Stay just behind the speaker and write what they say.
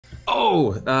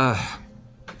Oh,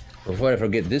 before I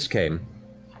forget, this came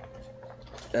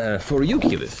for you,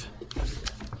 Keyleth.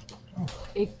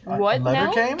 What letter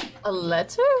now? came? A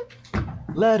letter?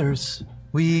 Letters.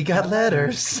 We got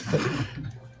letters.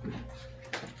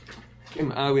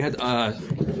 We had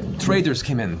traders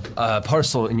came in.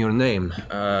 Parcel in your name.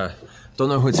 Don't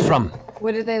know who it's from.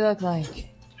 What did they look like?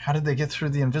 How did they get through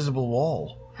the invisible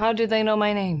wall? How did they know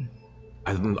my name?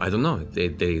 I don't know.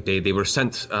 They were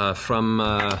sent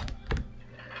from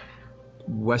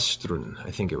Western,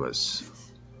 I think it was.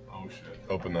 Oh shit!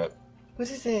 Open that.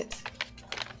 What is it?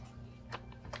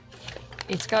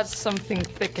 It's got something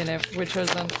thick in it, which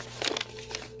wasn't.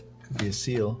 Could be a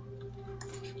seal.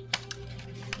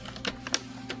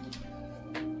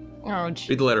 Oh, gee.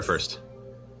 Read the letter first.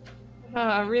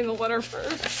 Read the letter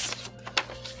first.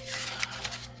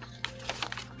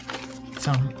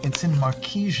 It's in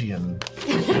Marquesian.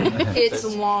 It's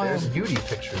long. There's beauty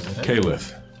pictures in it.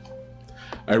 Keyleth,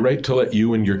 I write to let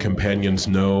you and your companions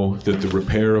know that the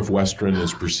repair of Western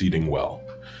is proceeding well.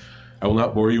 I will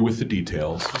not bore you with the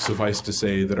details. Suffice to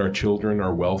say that our children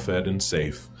are well fed and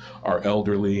safe, our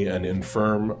elderly and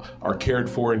infirm are cared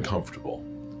for and comfortable.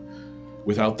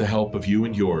 Without the help of you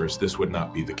and yours, this would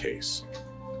not be the case.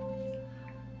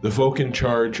 The folk in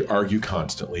charge argue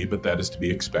constantly, but that is to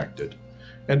be expected.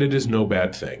 And it is no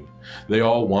bad thing. They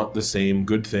all want the same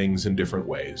good things in different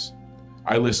ways.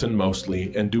 I listen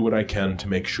mostly and do what I can to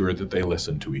make sure that they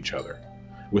listen to each other.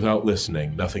 Without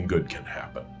listening, nothing good can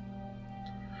happen.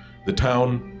 The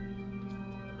town...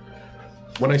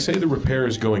 When I say the repair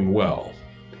is going well,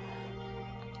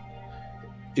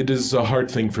 it is a hard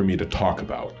thing for me to talk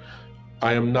about.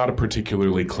 I am not a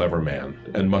particularly clever man,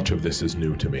 and much of this is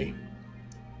new to me.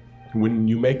 When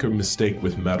you make a mistake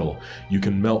with metal, you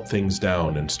can melt things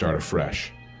down and start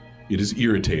afresh. It is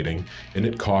irritating, and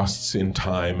it costs in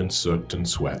time and soot and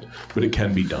sweat, but it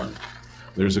can be done.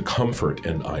 There's a comfort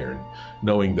in iron,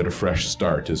 knowing that a fresh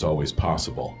start is always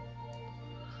possible.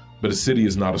 But a city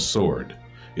is not a sword.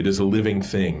 It is a living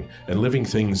thing, and living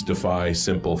things defy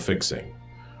simple fixing.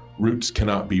 Roots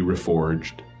cannot be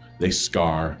reforged, they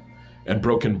scar, and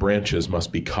broken branches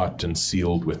must be cut and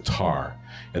sealed with tar,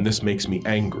 and this makes me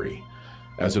angry,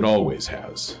 as it always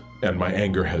has, and my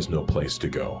anger has no place to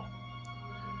go.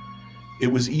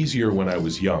 It was easier when I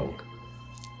was young.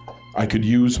 I could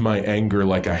use my anger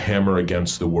like a hammer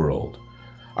against the world.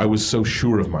 I was so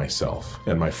sure of myself,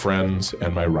 and my friends,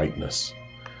 and my rightness.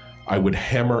 I would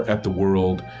hammer at the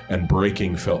world, and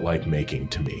breaking felt like making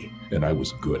to me, and I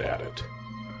was good at it.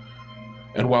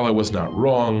 And while I was not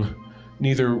wrong,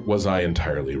 neither was I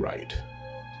entirely right.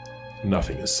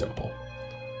 Nothing is simple.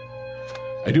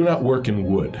 I do not work in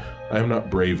wood. I am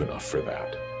not brave enough for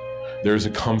that. There is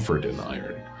a comfort in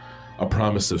iron, a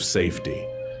promise of safety,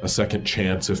 a second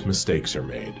chance if mistakes are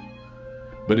made.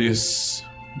 But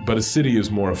a city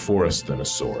is more a forest than a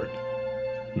sword.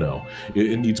 No,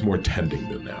 it needs more tending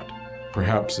than that.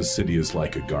 Perhaps a city is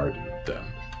like a garden, then.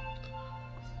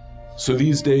 So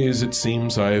these days it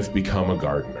seems I have become a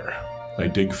gardener. I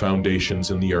dig foundations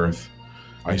in the earth.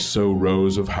 I sow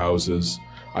rows of houses.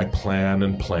 I plan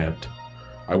and plant.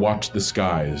 I watch the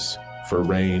skies for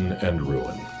rain and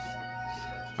ruin.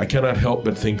 I cannot help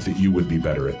but think that you would be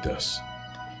better at this.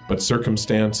 But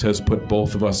circumstance has put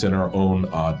both of us in our own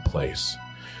odd place.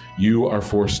 You are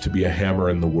forced to be a hammer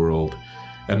in the world,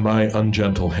 and my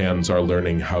ungentle hands are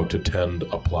learning how to tend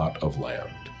a plot of land.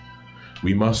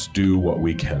 We must do what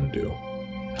we can do.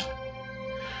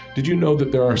 Did you know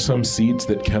that there are some seeds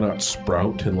that cannot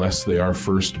sprout unless they are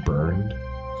first burned?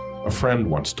 A friend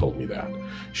once told me that.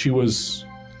 She was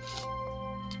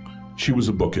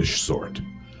a bookish sort.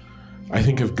 I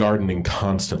think of gardening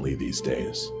constantly these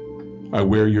days. I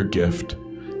wear your gift,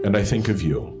 and I think of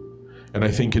you. And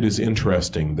I think it is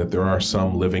interesting that there are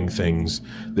some living things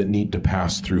that need to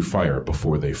pass through fire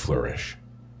before they flourish.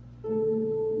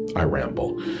 I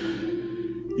ramble.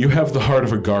 You have the heart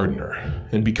of a gardener,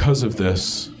 and because of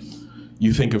this,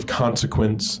 you think of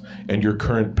consequence, and your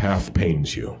current path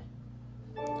pains you.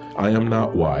 I am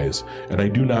not wise, and I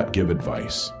do not give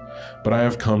advice, but I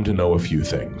have come to know a few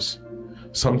things.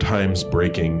 Sometimes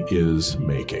breaking is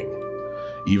making.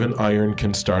 Even iron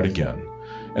can start again,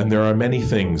 and there are many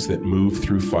things that move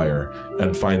through fire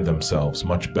and find themselves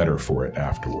much better for it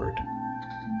afterward.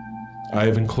 I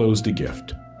have enclosed a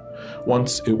gift.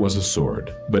 Once it was a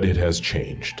sword, but it has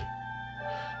changed.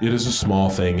 It is a small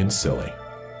thing and silly.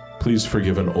 Please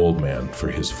forgive an old man for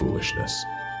his foolishness.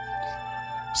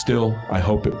 Still, I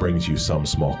hope it brings you some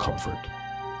small comfort.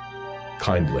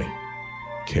 Kindly,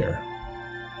 Care.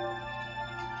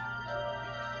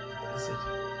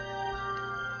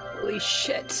 Holy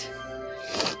shit.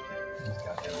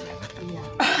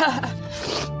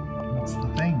 That's the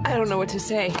thing. I don't know what to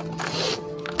say.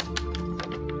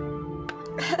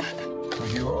 Are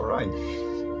you alright?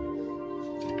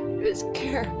 It was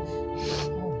Kerr.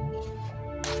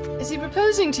 Is he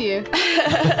proposing to you?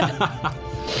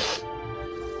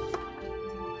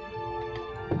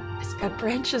 It's got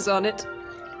branches on it.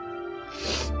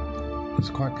 It's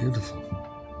quite beautiful.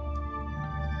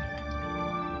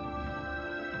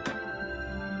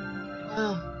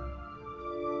 Wow.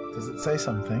 Does it say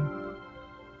something?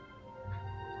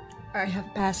 I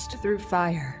have passed through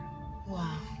fire.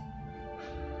 Wow.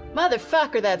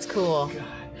 Motherfucker, that's cool.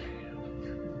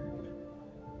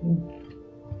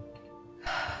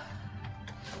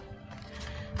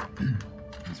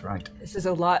 He's right. This is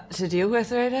a lot to deal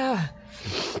with right now.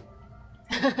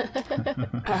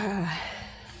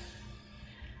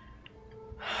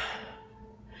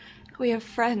 We have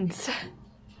friends.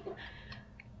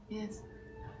 Yes.